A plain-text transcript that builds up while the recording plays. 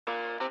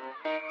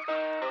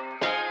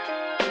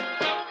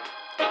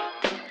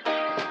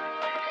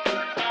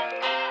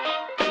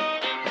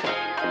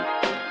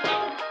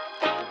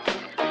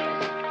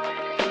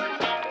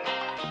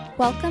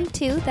Welcome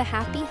to the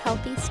Happy,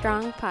 Healthy,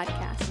 Strong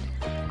podcast.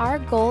 Our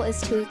goal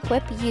is to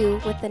equip you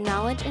with the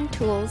knowledge and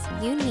tools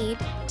you need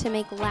to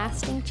make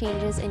lasting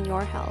changes in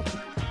your health.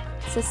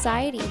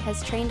 Society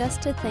has trained us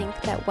to think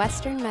that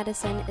Western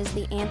medicine is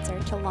the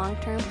answer to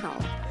long-term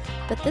health,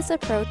 but this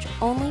approach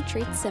only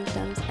treats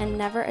symptoms and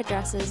never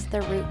addresses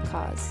the root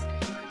cause.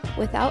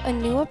 Without a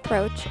new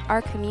approach,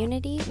 our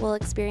community will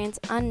experience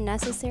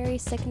unnecessary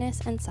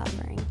sickness and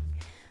suffering.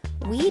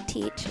 We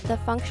teach the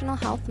functional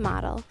health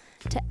model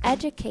to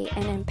educate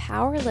and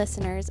empower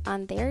listeners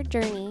on their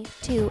journey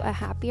to a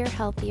happier,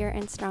 healthier,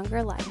 and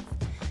stronger life.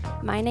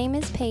 My name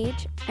is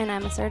Paige, and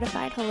I'm a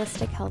certified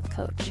holistic health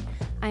coach.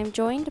 I'm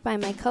joined by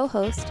my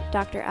co-host,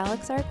 Dr.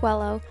 Alex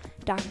Arguello,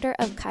 Doctor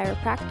of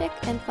Chiropractic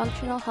and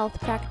Functional Health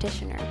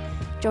Practitioner.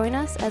 Join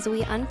us as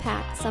we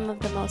unpack some of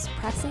the most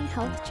pressing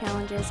health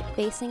challenges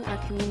facing our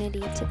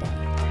community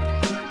today.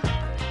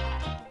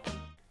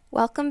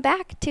 Welcome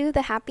back to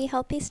the Happy,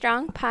 Healthy,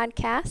 Strong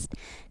podcast.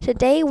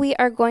 Today we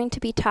are going to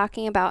be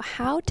talking about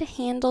how to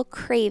handle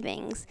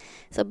cravings.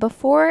 So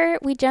before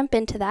we jump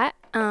into that,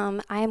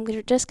 I'm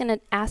just going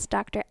to ask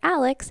Dr.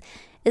 Alex,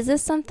 is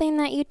this something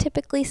that you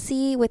typically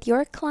see with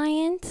your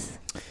clients?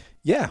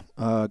 Yeah,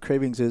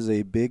 cravings is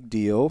a big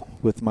deal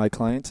with my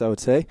clients, I would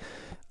say.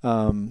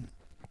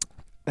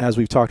 As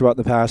we've talked about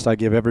in the past, I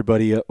give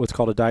everybody what's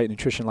called a diet,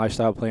 nutrition,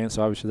 lifestyle plan.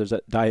 So obviously there's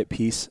that diet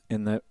piece.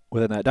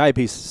 Within that diet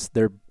piece,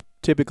 they're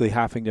typically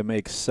having to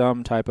make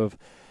some type of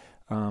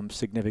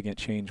significant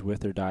change with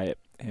their diet.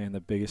 And the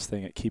biggest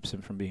thing that keeps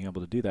them from being able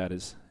to do that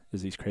is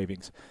these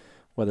cravings,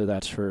 whether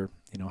that's for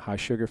high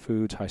sugar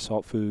foods, high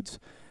salt foods,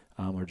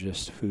 or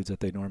just foods that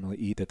they normally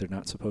eat that they're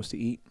not supposed to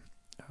eat.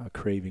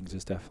 Cravings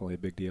is definitely a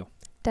big deal.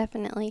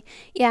 Definitely.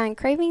 Yeah, and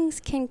cravings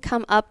can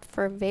come up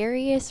for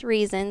various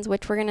reasons,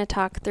 which we're going to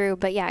talk through.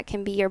 But yeah, it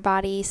can be your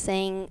body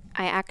saying,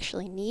 I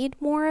actually need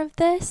more of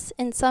this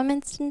in some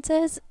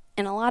instances.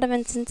 In a lot of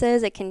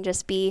instances, it can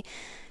just be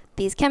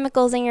these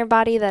chemicals in your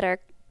body that are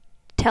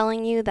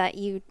telling you that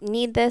you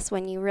need this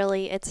when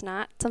it's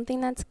not something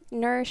that's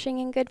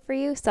nourishing and good for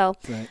you. So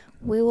right.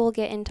 We will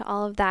get into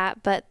all of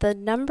that. But the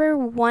number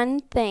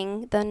one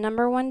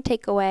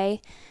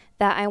takeaway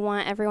that I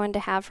want everyone to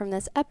have from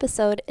this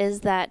episode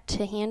is that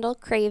to handle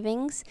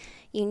cravings,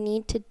 you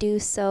need to do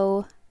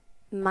so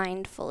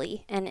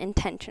mindfully and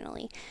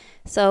intentionally.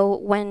 So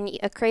when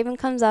a craving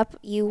comes up,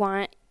 you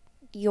want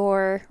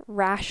your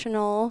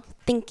rational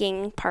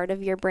thinking part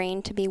of your brain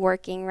to be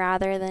working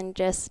rather than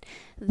just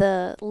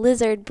the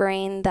lizard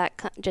brain that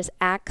just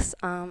acts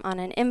on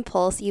an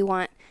impulse. You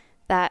want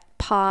that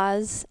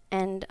pause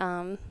and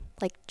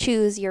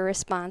choose your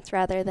response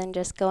rather than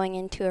just going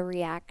into a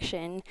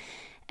reaction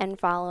and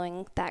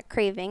following that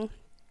craving.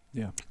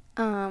 Yeah.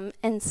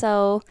 And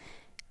so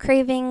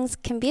cravings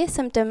can be a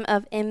symptom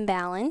of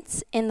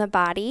imbalance in the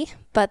body,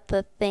 but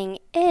the thing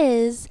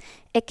is,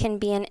 it can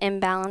be an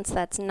imbalance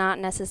that's not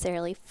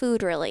necessarily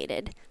food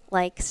related,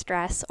 like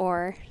stress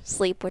or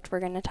sleep, which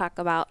we're going to talk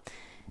about.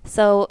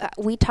 So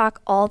we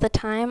talk all the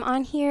time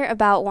on here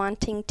about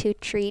wanting to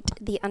treat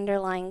the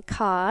underlying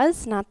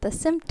cause, not the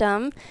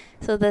symptom.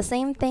 So the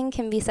same thing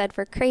can be said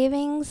for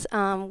cravings,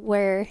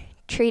 where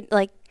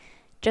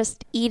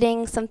just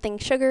eating something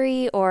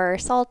sugary or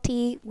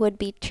salty would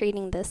be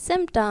treating the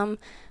symptom,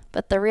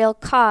 but the real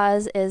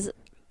cause is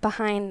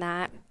behind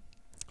that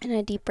and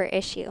a deeper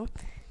issue.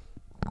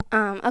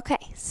 Okay,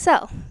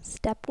 so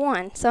step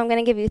one. So I'm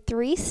going to give you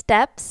 3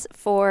 steps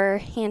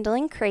for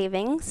handling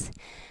cravings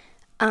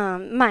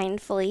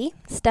mindfully.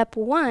 Step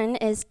 1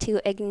 is to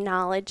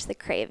acknowledge the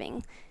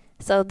craving.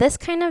 So this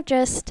kind of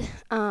just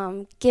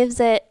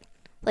gives it,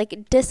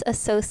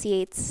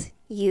 disassociates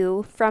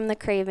you from the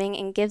craving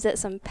and gives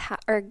it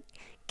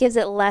gives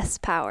it less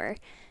power.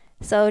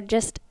 So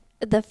just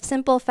the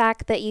simple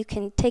fact that you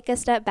can take a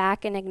step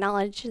back and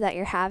acknowledge that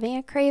you're having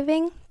a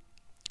craving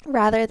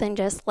rather than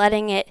just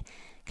letting it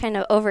kind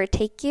of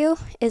overtake you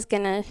is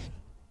going to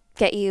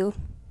get you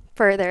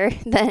further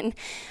than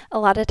a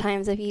lot of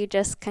times if you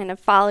just kind of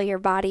follow your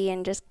body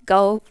and just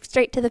go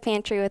straight to the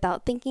pantry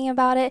without thinking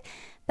about it.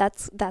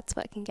 That's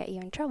what can get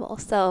you in trouble.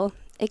 So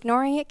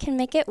ignoring it can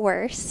make it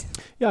worse.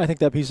 Yeah, I think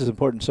that piece is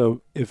important.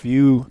 So if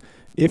you're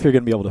going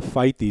to be able to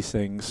fight these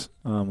things,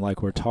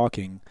 like we're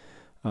talking,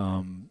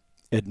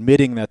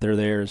 admitting that they're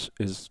there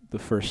is the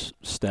first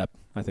step,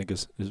 I think,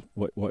 is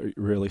what you're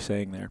really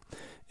saying there.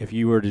 If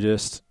you were to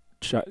just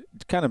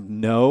kind of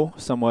know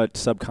somewhat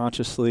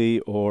subconsciously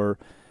or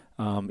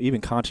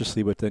even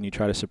consciously, but then you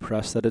try to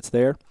suppress that it's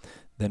there,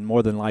 then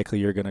more than likely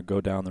you're going to go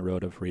down the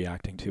road of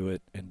reacting to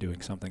it and doing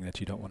something that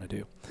you don't want to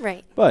do.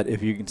 Right. But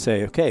if you can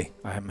say, okay,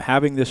 I'm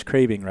having this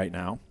craving right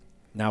now.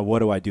 Now what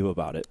do I do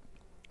about it?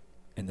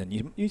 And then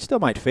you still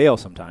might fail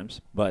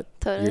sometimes, but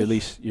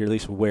totally. you're at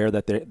least aware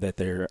that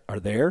they are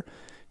there.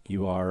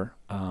 You are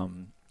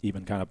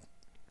even kind of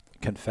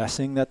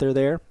confessing that they're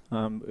there.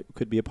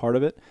 Could be a part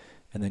of it.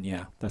 And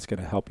then, that's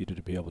going to help you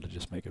to be able to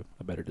just make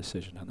a better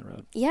decision down the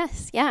road.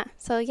 Yes, yeah.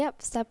 So,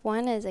 step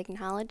 1 is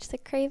acknowledge the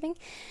craving.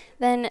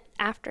 Then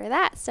after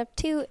that, step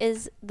 2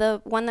 is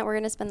the one that we're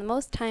going to spend the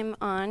most time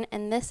on,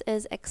 and this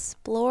is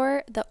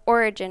explore the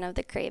origin of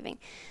the craving.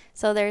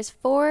 So there's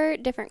 4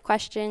 different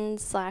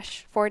questions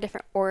 / 4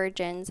 different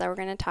origins that we're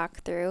going to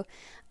talk through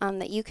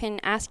that you can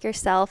ask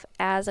yourself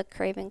as a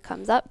craving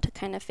comes up to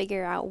kind of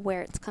figure out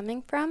where it's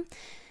coming from.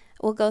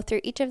 We'll go through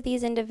each of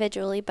these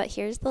individually, but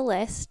here's the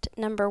list.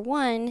 Number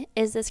 1,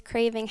 is this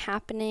craving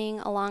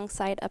happening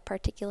alongside a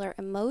particular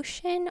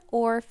emotion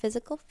or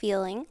physical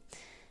feeling?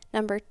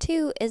 Number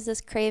 2, is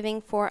this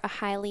craving for a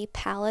highly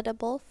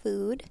palatable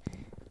food?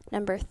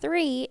 Number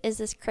 3, is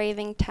this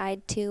craving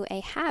tied to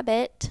a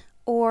habit?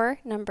 Or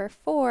number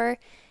 4,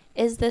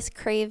 is this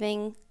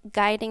craving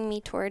guiding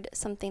me toward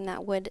something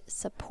that would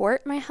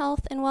support my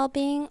health and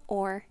well-being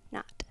or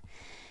not?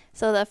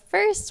 So the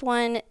first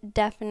one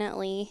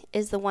definitely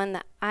is the one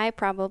that I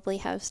probably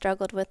have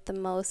struggled with the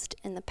most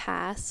in the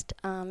past.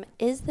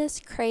 Is this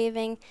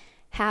craving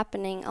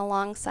happening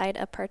alongside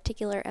a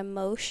particular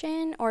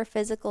emotion or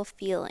physical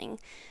feeling?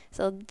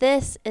 So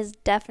this is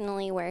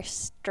definitely where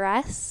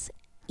stress,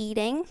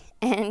 eating,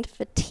 and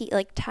fatigue,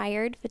 like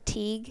tired,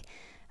 fatigue,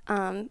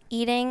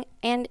 eating,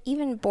 and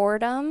even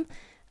boredom,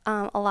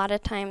 a lot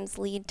of times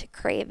lead to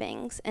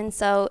cravings. And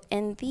so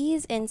in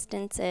these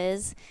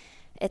instances,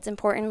 it's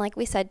important, like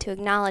we said, to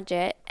acknowledge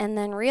it and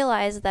then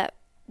realize that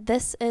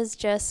this is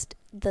just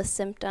the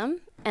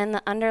symptom and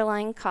the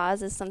underlying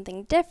cause is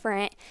something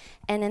different.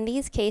 And in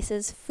these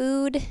cases,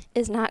 food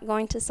is not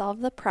going to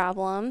solve the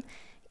problem.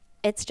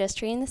 It's just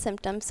treating the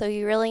symptom. So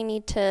you really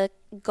need to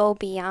go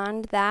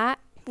beyond that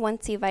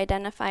once you've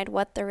identified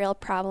what the real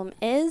problem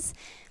is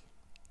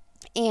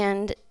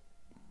and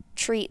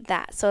treat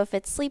that. So if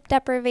it's sleep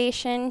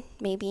deprivation,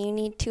 maybe you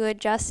need to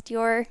adjust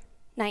your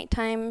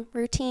nighttime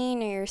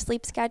routine or your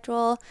sleep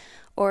schedule,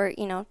 or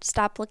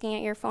stop looking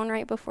at your phone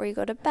right before you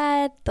go to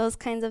bed, those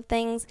kinds of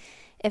things.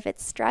 If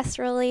it's stress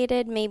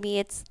related, maybe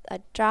it's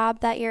a job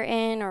that you're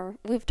in, or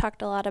we've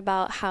talked a lot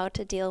about how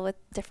to deal with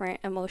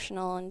different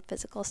emotional and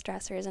physical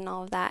stressors and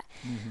all of that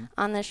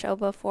on the show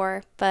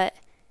before. But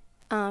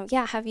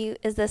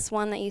is this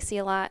one that you see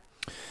a lot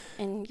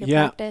in your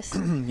practice?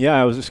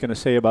 I was just going to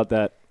say about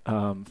that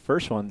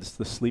first one,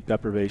 the sleep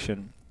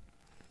deprivation.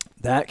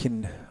 That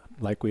can,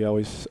 like we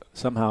always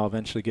somehow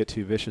eventually get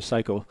to vicious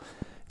cycle,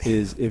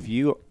 is if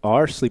you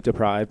are sleep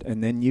deprived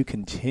and then you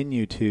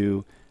continue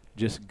to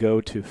just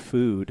go to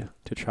food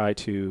to try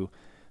to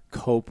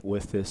cope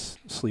with this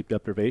sleep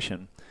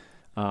deprivation,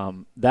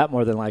 that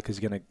more than likely is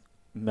going to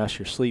mess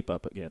your sleep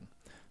up again.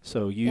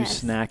 So you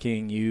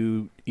snacking,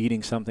 you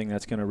eating something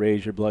that's going to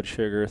raise your blood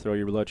sugar, throw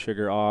your blood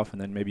sugar off,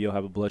 and then maybe you'll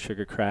have a blood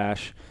sugar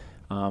crash,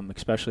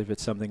 especially if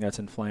it's something that's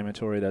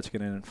inflammatory, that's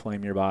going to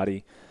inflame your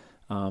body.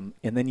 And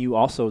then you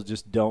also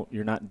just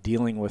you're not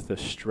dealing with the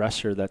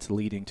stressor that's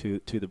leading to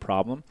the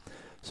problem.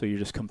 So you're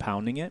just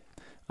compounding it.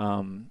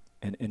 And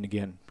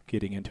again,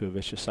 getting into a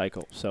vicious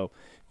cycle. So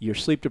you're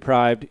sleep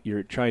deprived,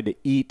 you're trying to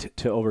eat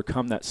to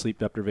overcome that sleep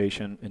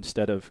deprivation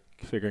instead of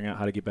figuring out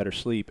how to get better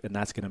sleep. And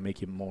that's going to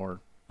make you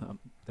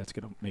that's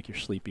going to make your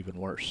sleep even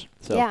worse.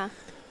 So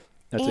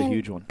that's a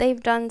huge one.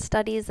 They've done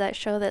studies that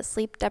show that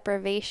sleep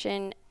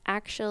deprivation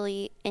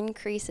actually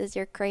increases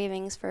your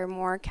cravings for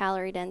more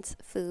calorie-dense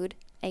food,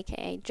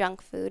 aka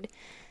junk food,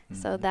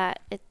 so that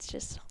it's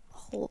just a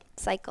whole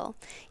cycle.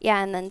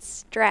 And then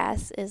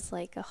stress is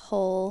like a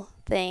whole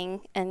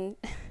thing. And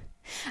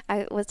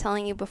I was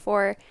telling you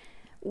before,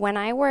 when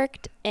I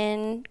worked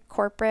in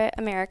corporate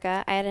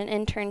America, I had an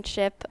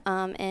internship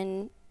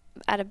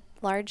at a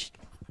large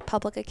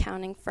public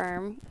accounting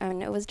firm,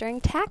 and it was during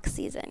tax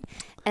season.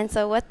 And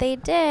so what they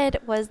did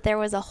was there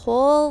was a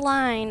whole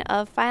line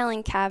of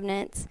filing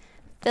cabinets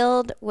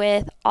filled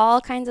with all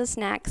kinds of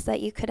snacks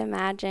that you could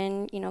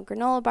imagine,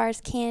 granola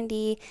bars,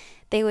 candy.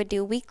 They would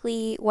do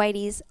weekly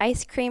Whitey's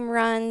ice cream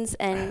runs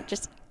and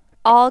just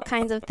all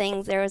kinds of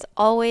things. There was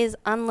always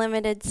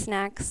unlimited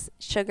snacks,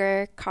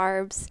 sugar,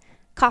 carbs,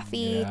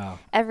 coffee,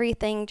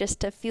 everything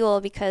just to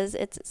fuel, because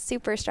it's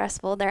super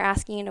stressful. They're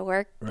asking you to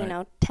work,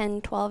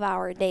 10,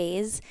 12-hour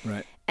days.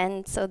 Right.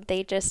 And so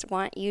they just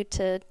want you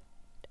to,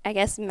 I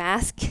guess,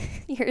 mask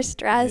your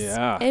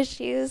stress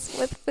issues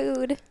with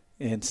food.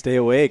 And stay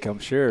awake, I'm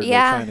sure. They're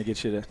trying to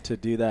get you to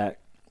do that.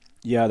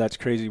 Yeah, that's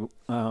crazy.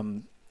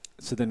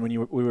 So then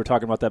when we were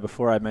talking about that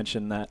before, I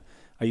mentioned that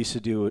I used to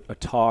do a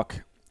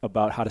talk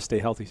about how to stay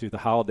healthy through the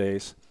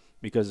holidays,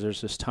 because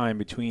there's this time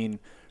between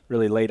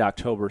really late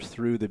October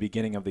through the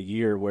beginning of the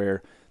year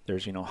where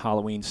there's,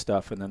 Halloween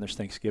stuff, and then there's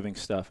Thanksgiving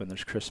stuff, and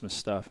there's Christmas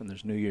stuff, and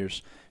there's New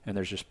Year's, and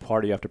there's just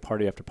party after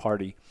party after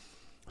party.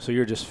 So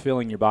you're just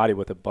filling your body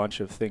with a bunch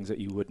of things that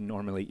you wouldn't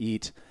normally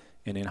eat,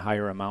 and in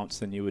higher amounts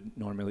than you would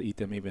normally eat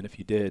them even if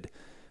you did.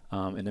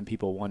 And then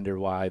people wonder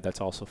why that's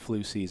also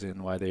flu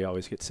season, why they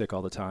always get sick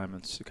all the time.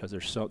 It's because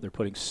they're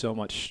putting so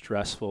much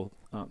stressful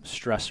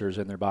stressors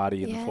in their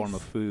body in the form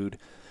of food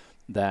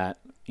that,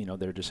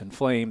 they're just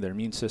inflamed, their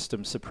immune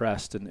system's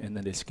suppressed, and then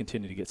they just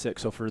continue to get sick.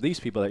 So for these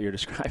people that you're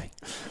describing,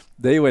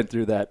 they went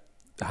through that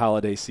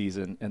holiday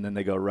season, and then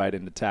they go right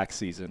into tax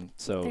season.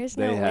 So There's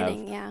they no have,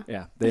 winning,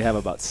 yeah. they have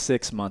about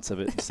 6 months of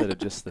it instead of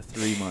just the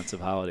 3 months of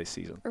holiday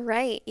season.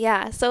 Right,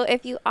 yeah. So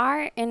if you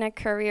are in a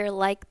career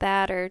like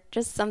that, or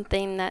just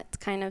something that's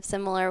kind of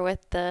similar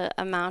with the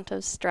amount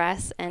of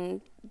stress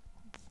and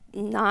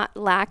not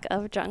lack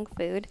of junk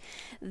food,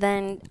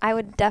 then I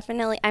would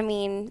definitely, I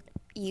mean,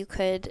 you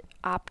could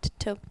opt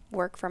to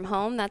work from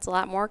home. That's a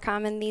lot more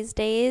common these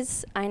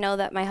days. I know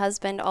that my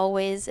husband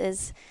always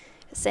is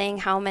saying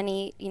how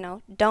many,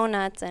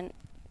 donuts and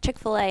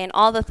Chick-fil-A and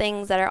all the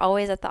things that are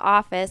always at the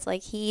office,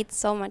 like he eats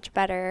so much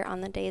better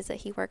on the days that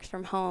he works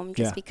from home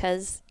just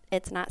because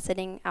it's not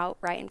sitting out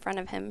right in front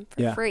of him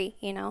for free,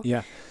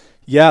 Yeah.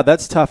 Yeah,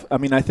 that's tough. I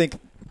mean, I think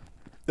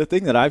the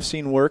thing that I've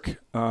seen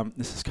work,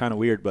 this is kind of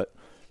weird, but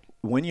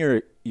when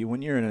you're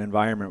in an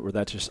environment where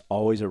that's just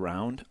always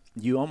around,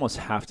 you almost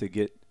have to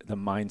get the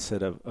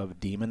mindset of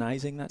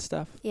demonizing that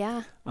stuff.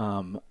 Yeah.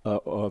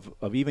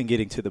 Of even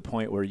getting to the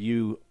point where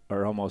you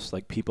are almost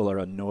like people are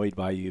annoyed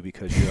by you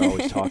because you're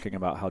always talking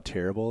about how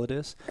terrible it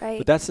is. Right.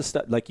 But that's the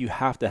stuff, like you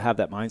have to have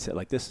that mindset,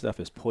 like this stuff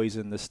is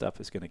poison, this stuff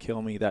is going to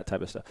kill me, that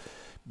type of stuff.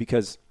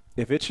 Because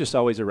if it's just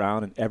always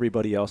around and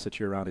everybody else that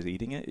you're around is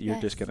eating it, you're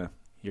just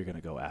you're going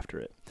to go after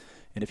it.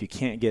 And if you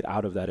can't get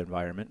out of that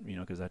environment,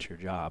 because that's your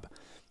job,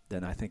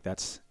 then I think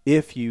that's,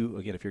 if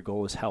your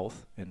goal is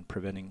health and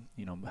preventing,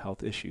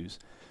 health issues,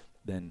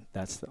 then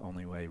that's the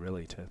only way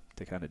really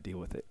to kind of deal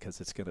with it, because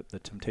the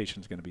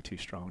temptation is going to be too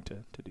strong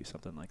to do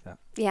something like that.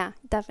 Yeah,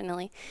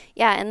 definitely.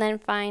 Yeah, and then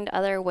find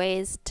other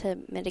ways to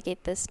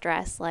mitigate this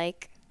stress,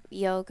 like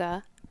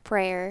yoga,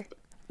 prayer,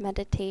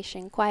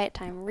 meditation, quiet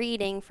time,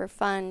 reading for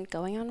fun,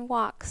 going on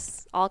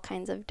walks, all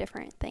kinds of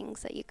different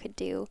things that you could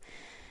do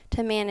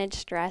to manage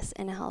stress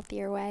in a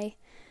healthier way.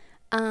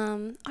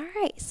 All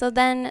right, so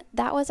then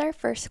that was our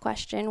first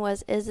question,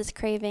 was, is this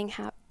craving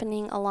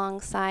happening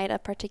alongside a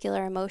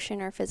particular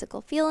emotion or physical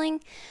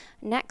feeling?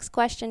 Next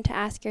question to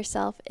ask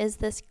yourself, is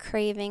this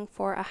craving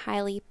for a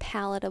highly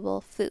palatable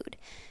food?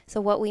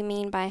 So what we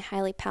mean by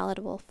highly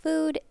palatable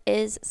food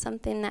is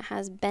something that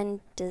has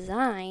been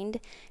designed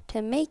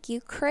to make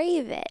you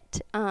crave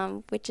it,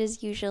 which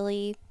is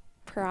usually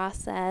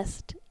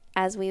processed,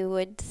 as we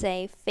would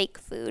say, fake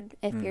food,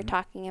 if you're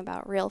talking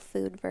about real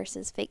food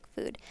versus fake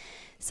food.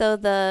 So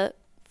the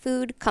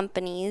food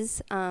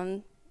companies,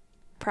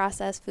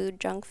 processed food,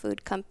 junk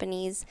food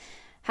companies,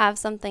 have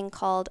something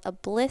called a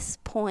bliss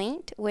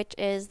point, which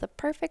is the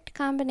perfect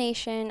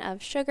combination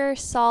of sugar,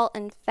 salt,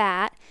 and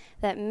fat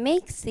that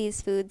makes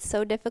these foods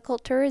so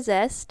difficult to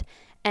resist.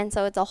 And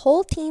so it's a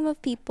whole team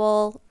of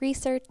people,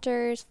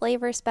 researchers,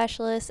 flavor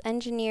specialists,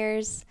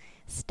 engineers,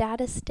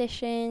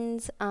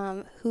 statisticians,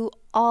 who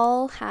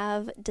all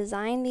have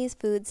designed these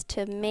foods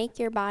to make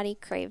your body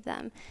crave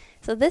them.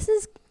 So this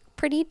is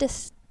pretty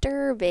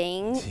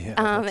disturbing.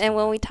 And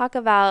when we talk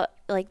about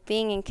like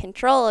being in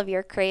control of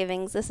your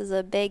cravings, this is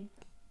a big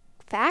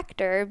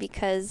factor,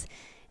 because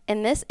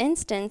in this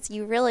instance,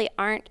 you really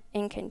aren't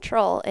in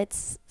control.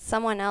 It's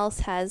someone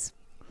else has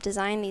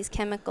designed these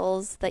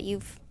chemicals that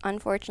you've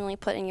unfortunately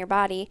put in your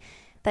body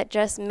that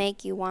just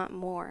make you want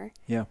more.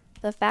 Yeah.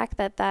 The fact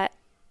that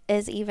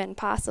is even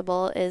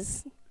possible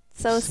is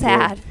so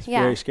sad. It's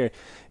very scary.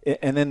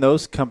 And then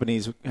those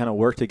companies kind of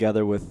work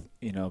together with,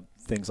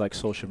 things like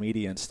social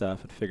media and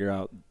stuff, and figure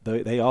out,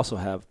 they also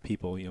have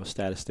people,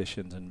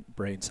 statisticians and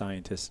brain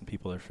scientists, and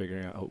people are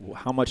figuring out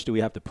how much do we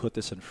have to put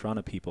this in front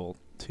of people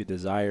to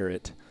desire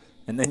it,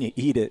 and then you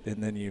eat it,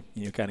 and then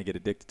you kind of get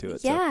addicted to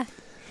it. Yeah. So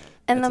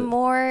and the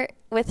more,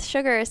 with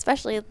sugar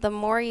especially, the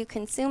more you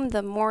consume,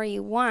 the more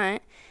you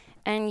want,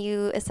 and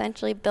you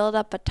essentially build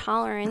up a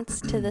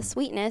tolerance to the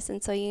sweetness,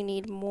 and so you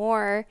need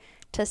more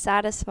to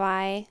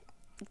satisfy,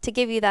 to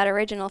give you that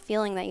original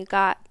feeling that you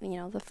got,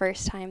 the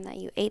first time that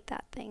you ate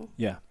that thing.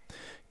 Yeah.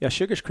 Yeah,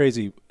 sugar's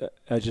crazy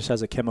just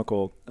as a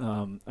chemical.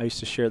 I used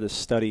to share this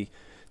study.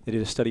 They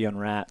did a study on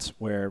rats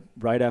where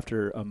right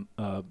after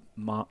a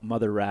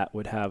mother rat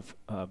would have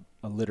a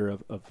litter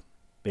of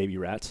baby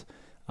rats,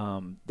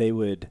 they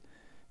would,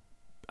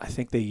 I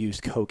think they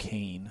used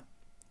cocaine,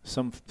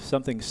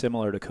 something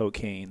similar to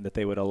cocaine, that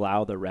they would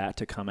allow the rat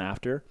to come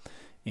after.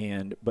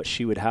 But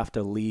she would have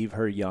to leave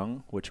her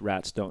young, which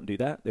rats don't do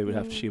that.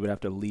 She would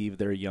have to leave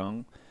their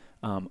young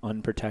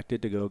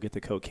unprotected to go get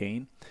the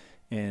cocaine,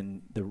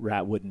 and the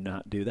rat would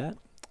not do that.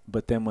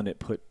 But then when they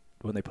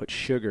put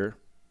sugar,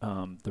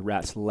 the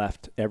rats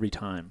left every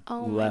time,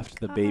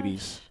 the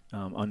babies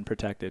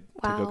unprotected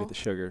to go get the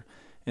sugar.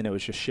 And it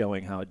was just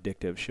showing how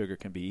addictive sugar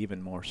can be,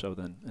 even more so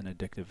than an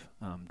addictive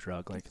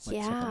drug like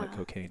something like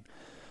cocaine.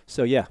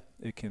 So yeah,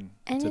 it can.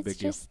 And it's a big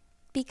deal. Just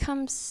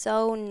becomes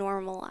so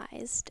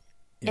normalized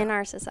in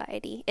our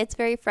society. It's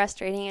very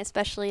frustrating,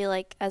 especially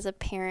like as a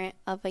parent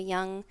of a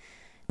young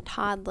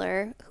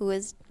toddler who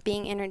is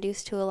being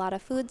introduced to a lot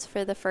of foods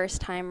for the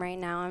first time right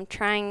now. I'm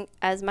trying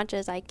as much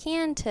as I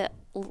can to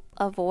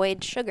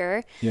avoid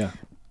sugar. Yeah.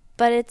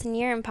 But it's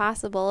near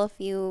impossible if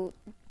you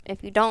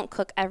don't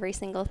cook every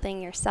single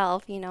thing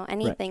yourself.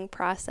 Anything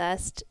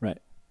processed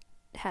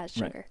has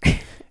sugar.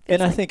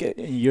 And I think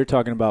you're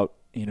talking about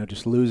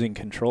just losing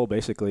control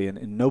basically.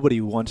 And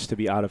nobody wants to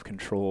be out of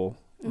control,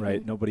 right?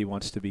 Mm-hmm. Nobody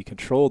wants to be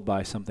controlled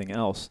by something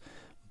else.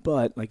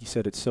 But like you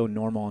said, it's so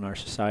normal in our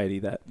society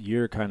that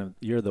you're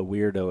the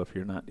weirdo if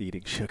you're not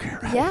eating sugar,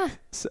 right? Yeah,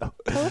 So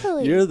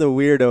totally. you're the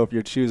weirdo if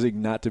you're choosing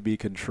not to be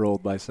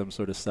controlled by some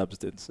sort of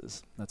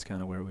substances. That's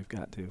kind of where we've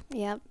got to.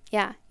 Yep.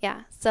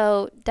 Yeah.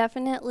 So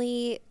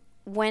definitely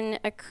when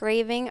a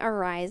craving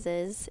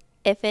arises,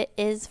 if it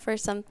is for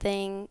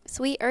something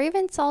sweet or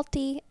even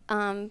salty,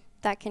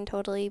 that can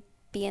totally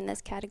be in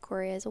this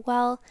category as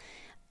well.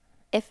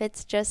 If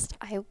it's just,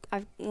 I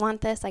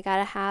want this, I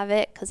gotta have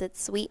it because it's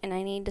sweet and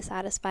I need to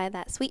satisfy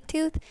that sweet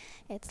tooth,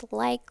 it's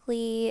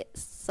likely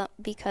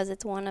because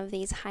it's one of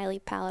these highly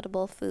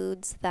palatable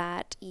foods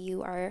that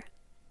you are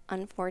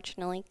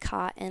unfortunately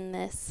caught in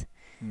this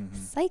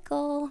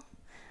cycle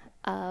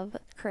of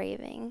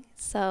craving.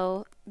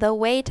 So the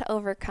way to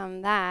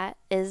overcome that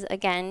is,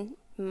 again,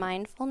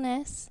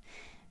 mindfulness,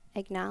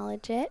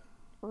 acknowledge it,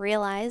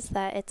 realize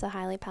that it's a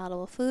highly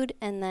palatable food,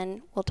 and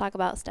then we'll talk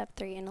about step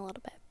 3 in a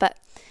little bit. But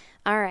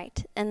all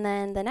right, and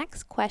then the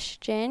next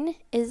question,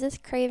 is this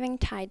craving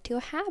tied to a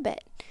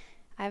habit?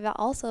 I've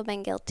also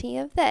been guilty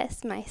of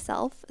this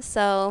myself.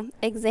 So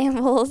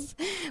examples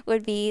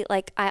would be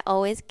like I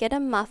always get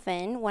a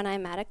muffin when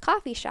I'm at a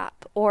coffee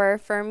shop. Or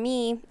for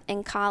me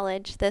in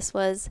college, this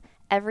was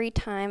every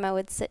time I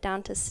would sit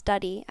down to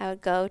study, I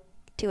would go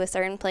to a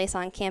certain place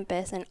on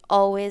campus and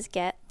always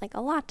get like a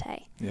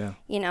latte. Yeah.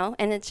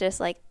 And it's just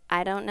like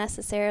I don't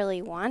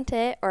necessarily want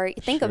it or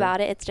think Sure. about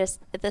it. It's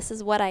just this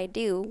is what I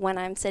do when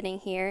I'm sitting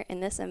here in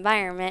this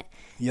environment.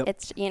 Yep.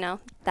 It's,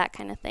 that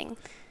kind of thing.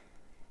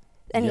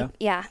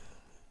 Yeah.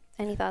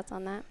 Any thoughts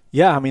on that?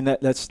 Yeah, I mean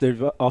that's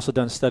they've also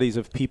done studies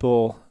of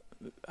people.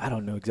 I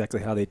don't know exactly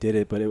how they did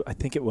it, but I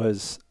think it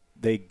was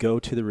they go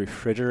to the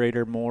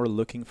refrigerator more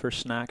looking for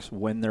snacks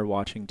when they're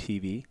watching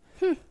TV.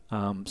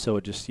 So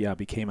it just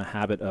became a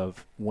habit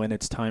of when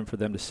it's time for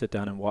them to sit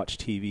down and watch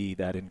TV,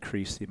 that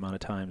increased the amount of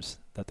times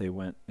that they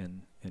went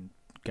and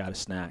got a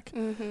snack.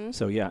 Mm-hmm.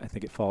 So I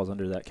think it falls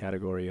under that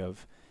category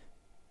of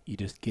you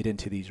just get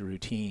into these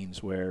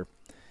routines where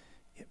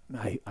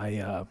I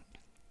did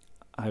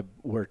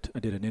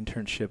an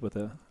internship with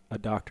a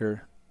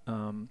doctor,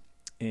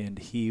 and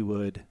he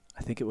would,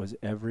 I think it was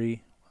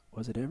every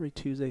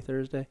Tuesday,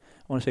 Thursday?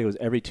 I want to say it was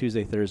every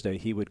Tuesday, Thursday,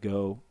 he would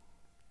go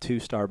to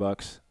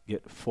Starbucks,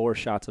 get 4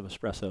 shots of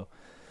espresso,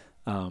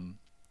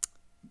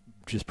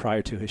 just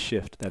prior to his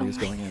shift that he was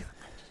going in.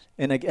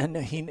 And again,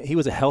 he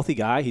was a healthy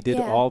guy. He did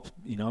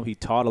he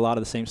taught a lot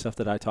of the same stuff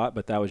that I taught,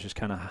 but that was just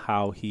kind of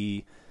how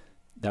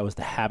that was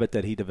the habit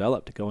that he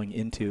developed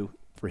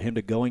for him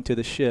to going to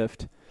the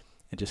shift.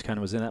 It just kind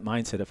of was in that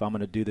mindset. If I'm going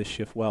to do this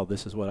shift well,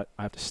 this is what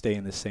I have to stay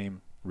in the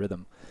same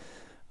rhythm.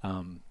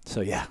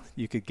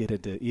 You could get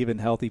into even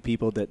healthy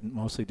people that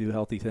mostly do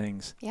healthy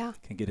things. Yeah.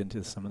 Can get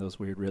into some of those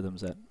weird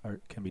rhythms that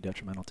can be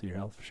detrimental to your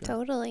health for sure.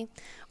 Totally.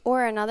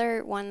 Or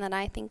another one that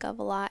I think of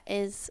a lot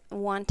is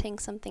wanting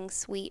something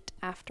sweet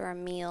after a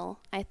meal.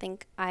 I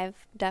think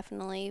I've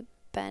definitely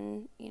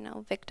been,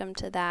 victim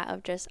to that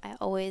of just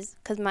because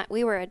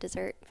we were a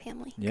dessert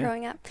family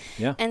growing up.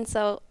 Yeah. And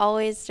so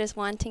always just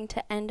wanting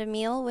to end a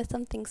meal with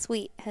something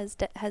sweet has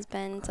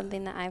been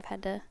something that I've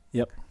had to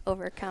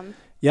overcome.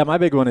 Yeah, my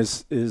big one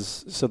is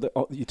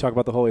you talk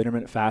about the whole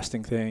intermittent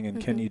fasting thing,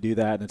 and can you do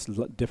that? And it's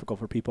difficult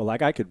for people.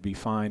 Like I could be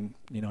fine,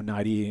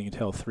 not eating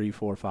until 3,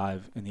 4,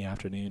 5 in the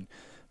afternoon,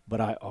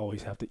 but I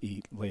always have to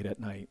eat late at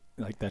night.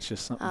 Like that's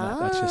just something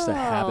that's just a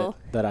habit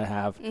that I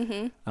have.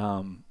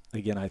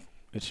 Again,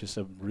 it's just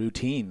a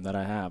routine that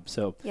I have.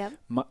 So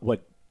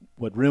what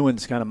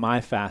ruins kind of my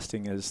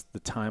fasting is the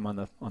time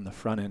on the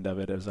front end of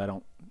it,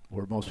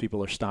 where most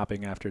people are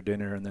stopping after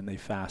dinner and then they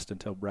fast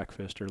until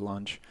breakfast or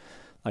lunch.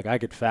 Like I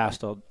could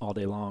fast all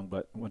day long,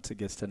 but once it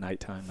gets to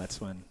nighttime, that's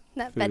when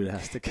food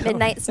has to come.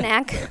 Midnight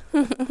snack.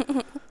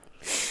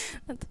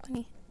 That's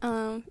funny.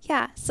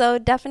 So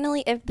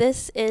definitely if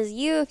this is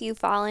if you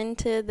fall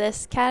into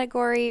this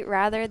category,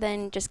 rather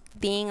than just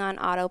being on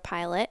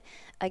autopilot,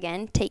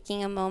 again,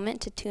 taking a moment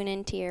to tune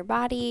into your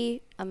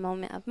body, a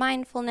moment of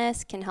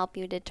mindfulness can help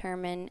you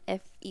determine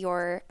if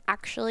you're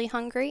actually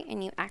hungry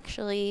and you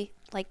actually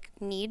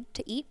need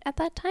to eat at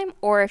that time,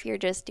 or if you're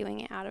just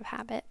doing it out of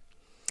habit.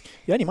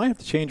 Yeah, and you might have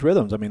to change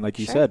rhythms. I mean, like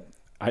you said,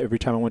 every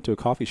time I went to a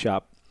coffee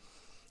shop,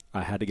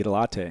 I had to get a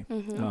latte.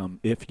 Mm-hmm.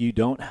 If you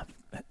don't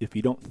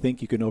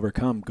think you can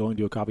overcome going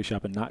to a coffee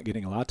shop and not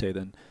getting a latte,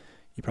 then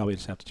you probably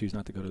just have to choose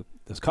not to go to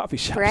those coffee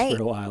shops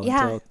for a while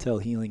until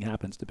healing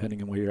happens,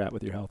 depending on where you're at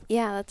with your health.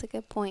 Yeah, that's a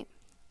good point.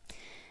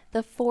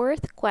 The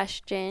fourth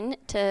question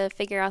to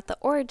figure out the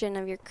origin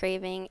of your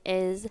craving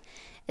is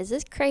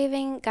this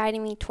craving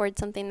guiding me towards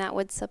something that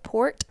would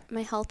support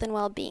my health and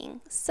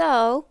well-being?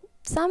 So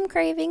some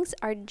cravings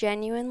are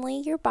genuinely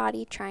your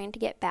body trying to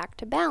get back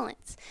to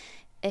balance.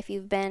 If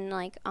you've been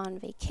on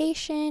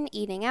vacation,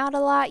 eating out a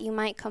lot, you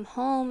might come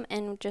home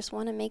and just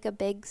want to make a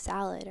big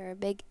salad or a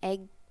big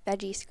egg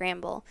veggie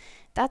scramble.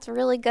 That's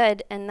really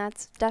good, and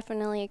that's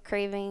definitely a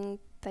craving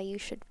that you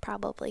should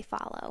probably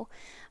follow.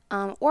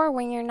 Or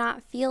when you're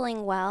not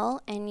feeling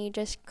well and you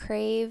just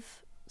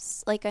crave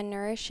like a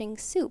nourishing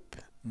soup,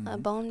 a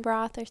Mhm. bone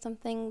broth or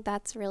something,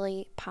 that's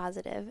really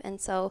positive. And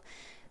so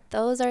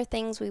those are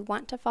things we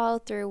want to follow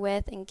through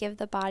with and give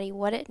the body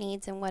what it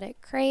needs and what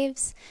it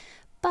craves.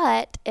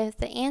 But if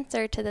the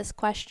answer to this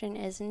question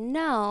is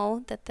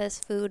no, that this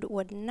food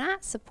would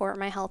not support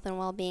my health and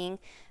well-being,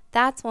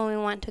 that's when we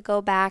want to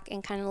go back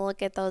and kind of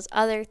look at those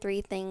other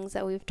 3 things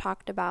that we've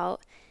talked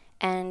about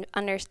and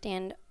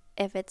understand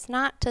if it's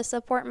not to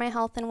support my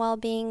health and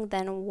well-being,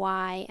 then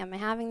why am I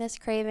having this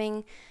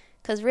craving?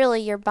 Because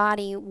really your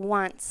body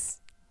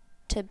wants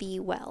to be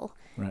well.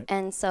 Right.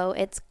 And so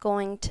it's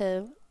going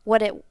to,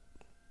 what it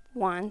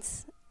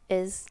wants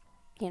is,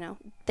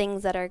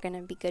 things that are going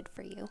to be good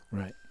for you.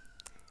 Right.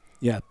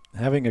 Yeah.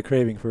 Having a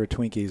craving for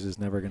Twinkies is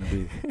never going to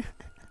be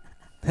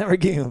never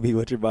going to be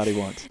what your body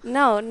wants.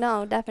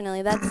 No,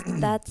 definitely.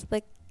 That's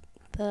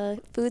the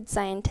food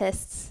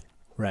scientists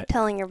Right.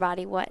 telling your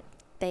body what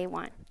they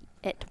want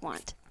it to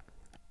want.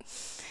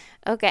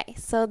 Okay,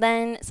 so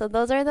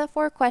those are the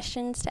 4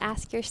 questions to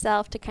ask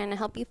yourself to kind of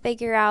help you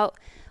figure out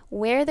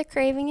where the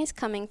craving is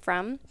coming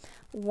from.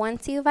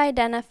 Once you've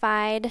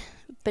identified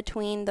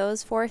between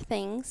those 4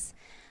 things,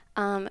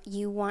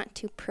 you want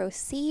to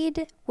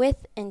proceed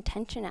with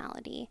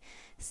intentionality.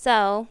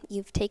 So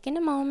you've taken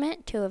a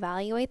moment to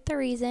evaluate the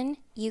reason.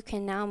 You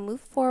can now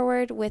move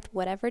forward with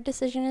whatever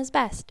decision is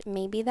best.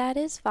 Maybe that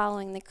is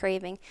following the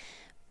craving.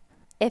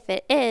 If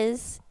it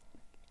is,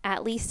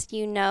 at least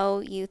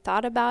you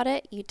thought about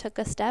it, you took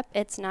a step,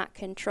 it's not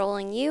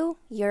controlling you,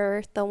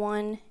 you're the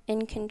one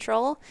in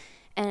control.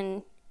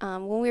 And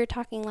when we were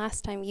talking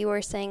last time, you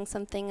were saying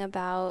something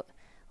about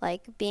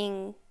like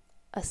being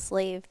a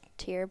slave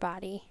to your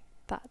body.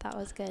 Thought that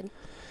was good.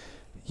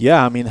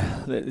 Yeah, I mean,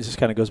 it just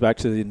kind of goes back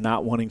to the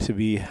not wanting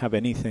to have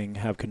anything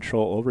have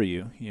control over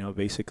you.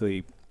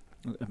 Basically,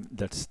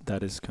 that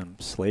is kind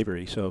of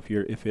slavery. So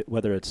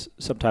whether it's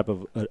some type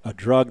of a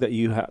drug that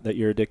that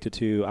you're addicted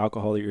to,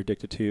 alcohol that you're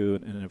addicted to,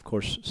 and of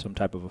course some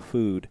type of a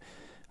food,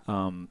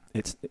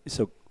 it's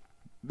so.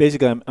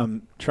 Basically,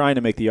 I'm trying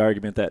to make the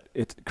argument that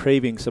it's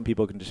craving. Some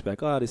people can just be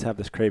like, oh, I just have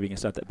this craving.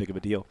 It's not that big of a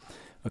deal.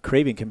 A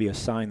craving can be a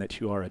sign that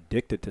you are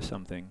addicted to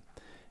something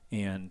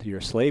and you're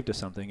a slave to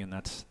something, and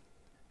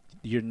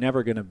you're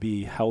never going to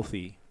be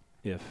healthy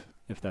if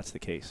that's the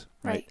case,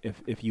 right?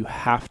 If you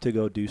have to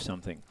go do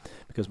something,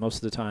 because most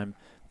of the time,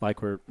 like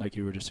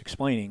you were just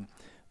explaining,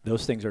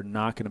 those things are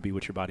not going to be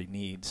what your body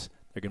needs.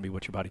 They're going to be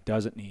what your body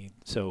doesn't need.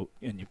 So,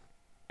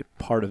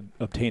 part of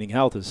obtaining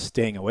health is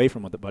staying away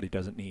from what the body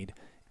doesn't need.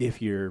 If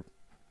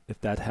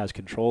that has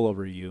control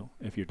over you,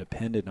 if you're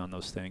dependent on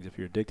those things, if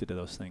you're addicted to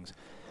those things,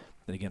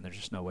 then again, there's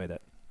just no way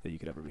that you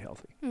could ever be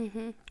healthy.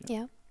 Mm-hmm.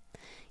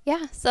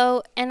 Yeah.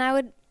 So, and I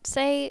would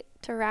say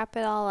to wrap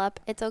it all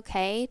up, it's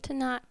okay to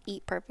not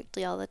eat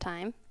perfectly all the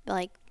time.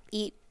 Like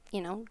eat,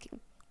 what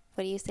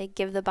do you say?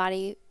 Give the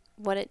body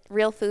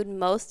real food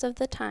most of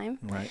the time.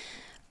 Right.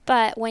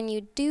 But when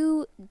you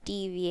do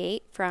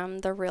deviate from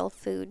the real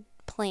food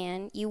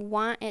plan, you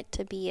want it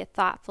to be a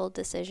thoughtful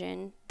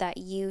decision that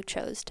you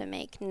chose to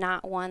make,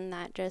 not one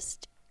that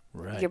just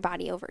your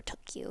body overtook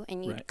you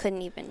and you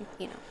couldn't even,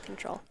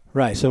 control.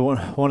 Right. So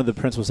one of the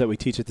principles that we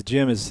teach at the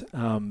gym is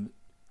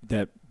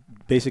that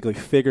basically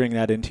figuring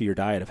that into your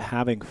diet of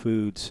having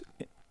foods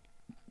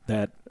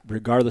that,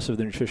 regardless of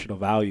the nutritional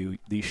value,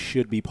 these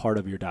should be part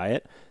of your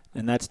diet.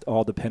 And that's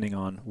all depending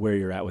on where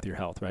you're at with your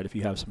health, right? If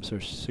you have some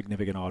sort of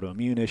significant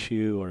autoimmune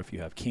issue, or if you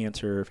have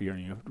cancer, if you're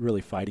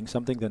really fighting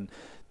something, then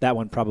that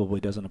one probably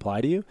doesn't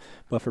apply to you.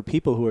 But for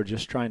people who are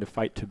just trying to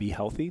fight to be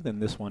healthy, then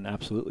this one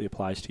absolutely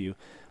applies to you.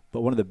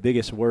 But one of the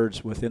biggest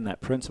words within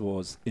that principle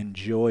is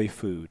enjoy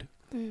food,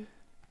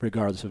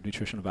 regardless of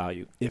nutritional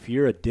value. If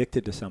you're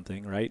addicted to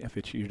something, right,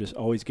 you're just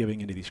always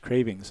giving into these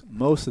cravings,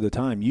 most of the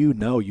time you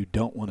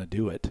don't want to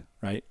do it,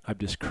 right? I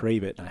just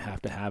crave it and I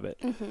have to have it.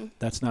 Mm-hmm.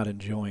 That's not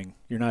enjoying.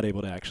 You're not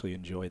able to actually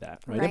enjoy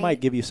that, right? It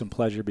might give you some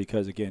pleasure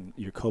because, again,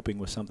 you're coping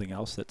with something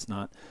else that's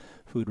not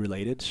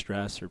food-related,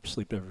 stress or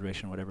sleep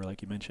deprivation, whatever,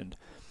 like you mentioned.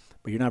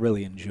 But you're not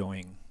really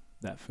enjoying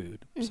that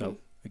food. Mm-hmm. So,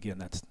 again,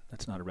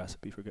 that's not a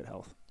recipe for good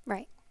health.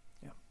 Right.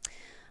 Yeah.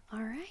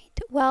 All right.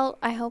 Well,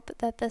 I hope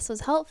that this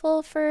was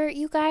helpful for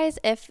you guys.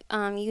 If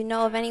you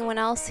know of anyone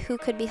else who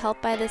could be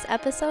helped by this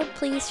episode,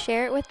 please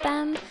share it with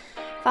them.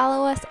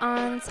 Follow us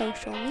on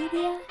social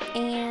media,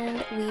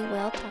 and we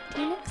will talk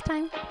to you next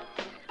time.